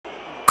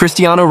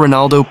Cristiano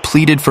Ronaldo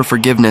pleaded for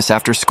forgiveness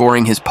after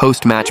scoring his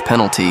post-match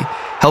penalty,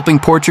 helping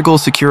Portugal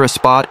secure a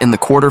spot in the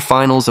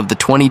quarter-finals of the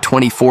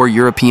 2024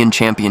 European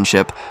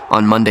Championship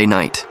on Monday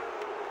night.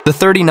 The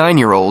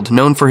 39-year-old,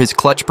 known for his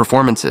clutch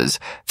performances,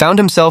 found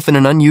himself in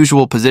an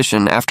unusual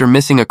position after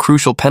missing a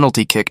crucial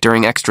penalty kick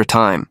during extra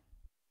time.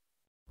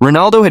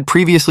 Ronaldo had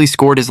previously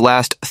scored his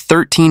last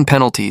 13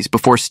 penalties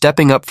before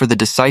stepping up for the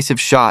decisive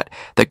shot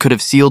that could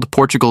have sealed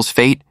Portugal's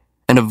fate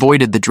and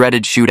avoided the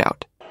dreaded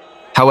shootout.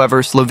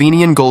 However,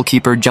 Slovenian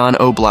goalkeeper Jan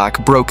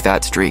Oblak broke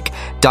that streak,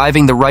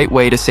 diving the right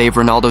way to save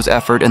Ronaldo's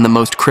effort in the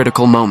most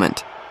critical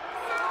moment.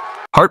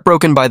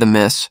 Heartbroken by the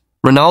miss,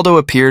 Ronaldo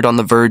appeared on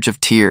the verge of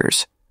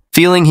tears,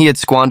 feeling he had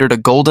squandered a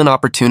golden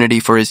opportunity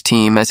for his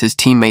team as his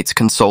teammates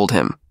consoled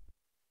him.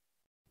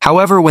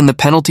 However, when the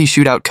penalty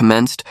shootout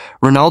commenced,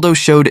 Ronaldo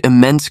showed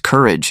immense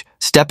courage,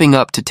 stepping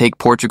up to take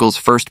Portugal's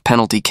first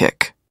penalty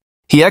kick.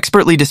 He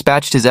expertly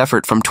dispatched his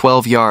effort from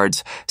 12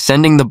 yards,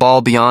 sending the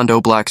ball beyond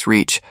Oblak's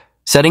reach,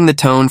 setting the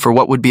tone for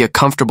what would be a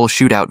comfortable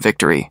shootout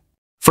victory.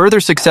 Further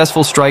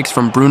successful strikes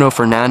from Bruno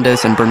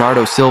Fernandes and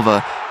Bernardo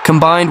Silva,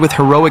 combined with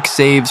heroic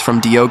saves from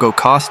Diogo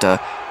Costa,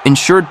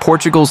 ensured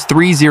Portugal's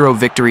 3-0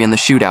 victory in the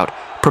shootout,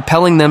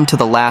 propelling them to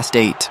the last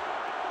 8.